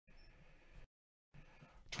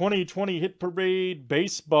2020 Hit Parade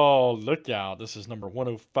Baseball. Look out. This is number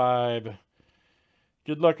 105.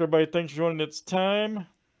 Good luck, everybody. Thanks for joining. It's time.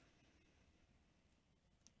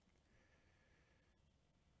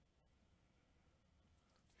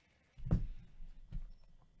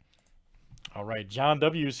 All right, John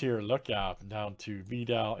W's here. Look out. Down to B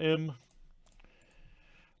Dow M.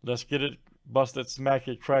 Let's get it. Bust it, smack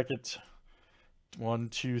it, crack it. 1,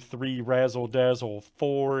 2, 3, razzle dazzle.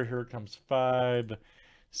 4. Here comes 5,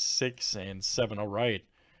 6, and 7. All right.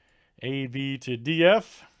 AV to DF.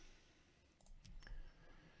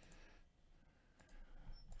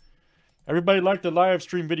 Everybody like the live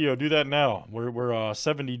stream video. Do that now. We're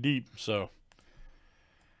 70 deep, so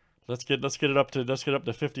let's get it up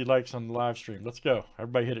to 50 likes on the live stream. Let's go.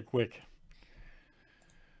 Everybody hit it quick.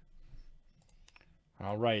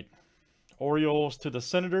 All right. Orioles to the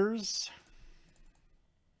Senators.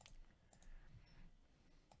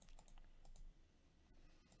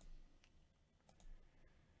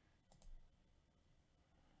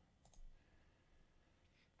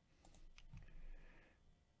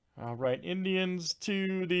 All right, Indians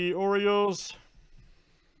to the Orioles.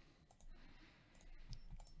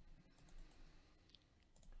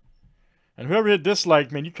 And whoever hit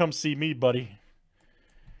dislike, man, you come see me, buddy.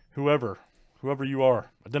 Whoever you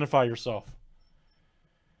are, identify yourself.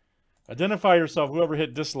 Identify yourself, whoever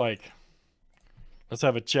hit dislike. Let's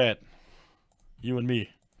have a chat. You and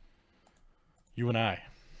me. You and I.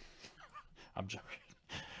 I'm joking.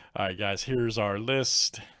 All right, guys, here's our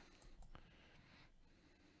list.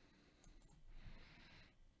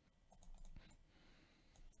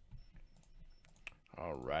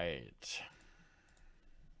 All right.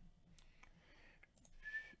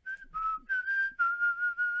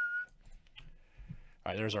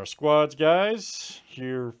 All right, there's our squads, guys.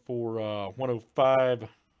 Here for 105.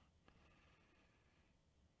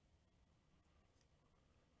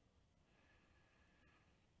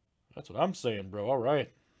 That's what I'm saying, bro. All right.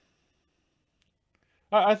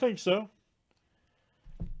 I think so.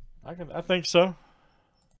 I think so.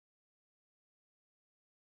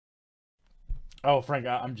 Oh, Frank,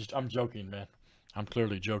 I'm joking, man. I'm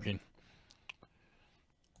clearly joking.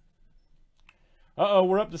 Uh-oh,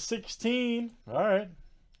 we're up to 16. All right.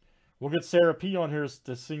 We'll get Sarah P on here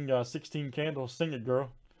to sing 16 Candles. Sing it, girl.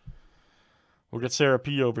 We'll get Sarah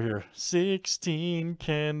P over here. 16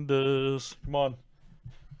 candles. Come on.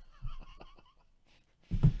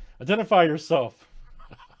 Identify yourself.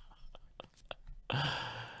 All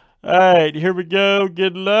right, here we go.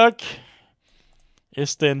 Good luck.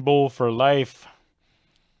 Istanbul for life.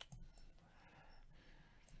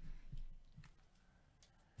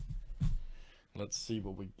 Let's see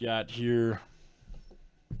what we got here.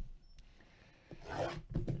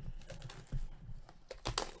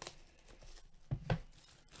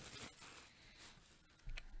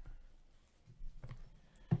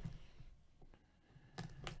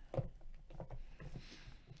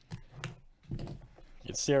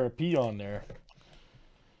 Get Sarah P on there.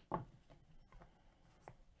 All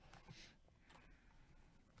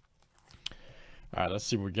right, let's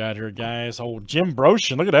see what we got here, guys. Old Jim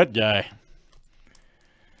Broshin. Look at that guy.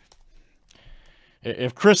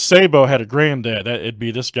 If Chris Sabo had a granddad, it'd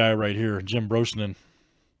be this guy right here, Jim Brosnan.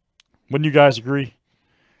 Wouldn't you guys agree?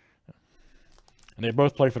 And they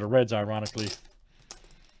both play for the Reds, ironically.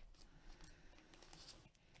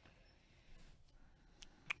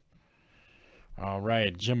 All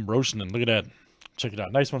right, Jim Brosnan. Look at that. Check it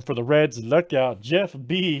out. Nice one for the Reds. Look out, Jeff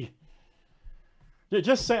B. Yeah,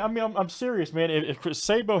 just say. I mean, I'm serious, man. If Chris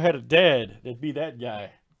Sabo had a dad, it'd be that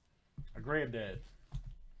guy, a granddad.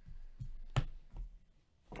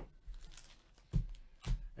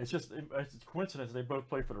 It's a coincidence they both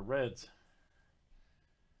play for the Reds.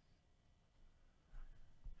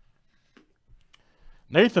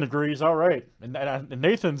 Nathan agrees. All right, and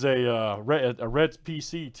Nathan's a Reds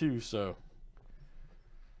PC too. So,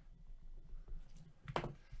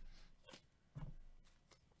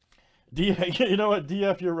 you know what,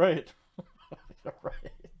 DF, you're right. You're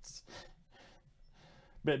right.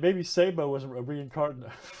 Maybe Sabo was a reincarnate.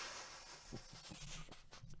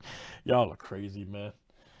 Y'all are crazy, man.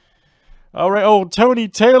 All right, old Tony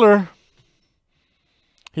Taylor.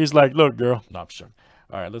 He's like, look, girl. No, I'm sure.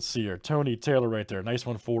 All right, let's see here. Tony Taylor right there. Nice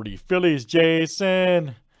 140. Phillies,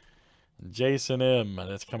 Jason. Jason M.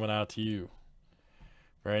 That's coming out to you.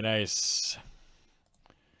 Very nice.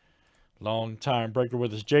 Long time breaker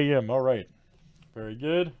with us, JM. All right. Very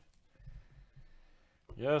good.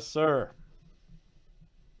 Yes, sir.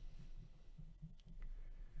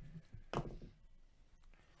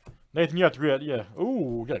 Nathan, you have to agree that, yeah.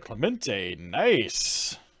 Ooh, we got Clemente.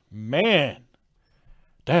 Nice. Man,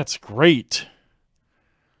 that's great.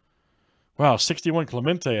 Wow, 61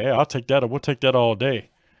 Clemente. Hey, I'll take that. We'll take that all day.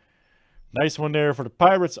 Nice one there for the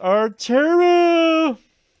Pirates. Arturo!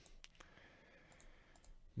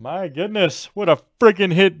 My goodness. What a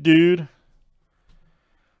freaking hit, dude.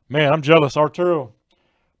 Man, I'm jealous. Arturo,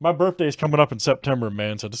 my birthday's coming up in September,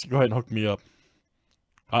 man. So just go ahead and hook me up.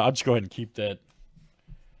 I'll just go ahead and keep that.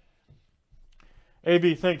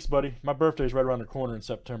 AV, thanks, buddy. My birthday's right around the corner in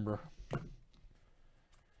September.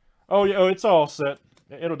 Oh, yeah. Oh, it's all set.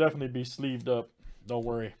 It'll definitely be sleeved up. Don't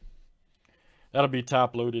worry. That'll be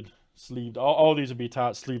top loaded. Sleeved. All these will be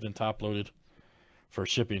sleeved and top loaded for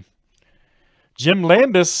shipping. Jim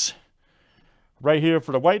Landis right here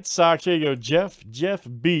for the White Sox. There you go, Jeff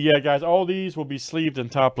B. Yeah, guys, all these will be sleeved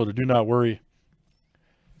and top loaded. Do not worry.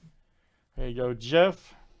 There you go,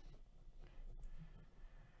 Jeff.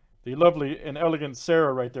 The lovely and elegant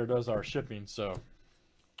Sarah right there does our shipping, so.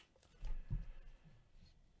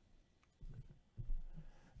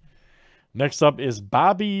 Next up is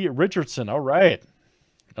Bobby Richardson. All right.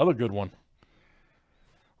 Another good one.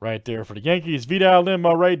 Right there for the Yankees. Vidal Lim.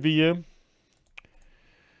 All right, VM.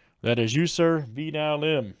 That is you, sir. Vidal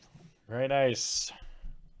Lim. Very nice.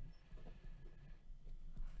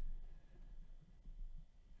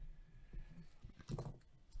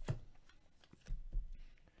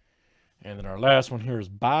 And then our last one here is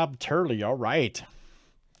Bob Turley. All right.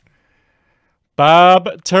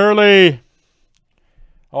 Bob Turley.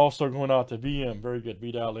 Also going out to VM. Very good.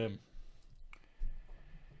 Vidal Lim.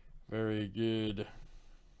 Very good.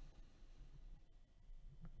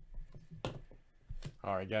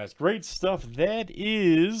 All right, guys. Great stuff. That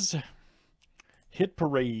is Hit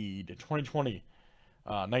Parade 2020.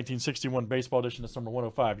 1961 Baseball Edition. That's number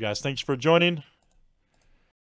 105, guys. Thanks for joining.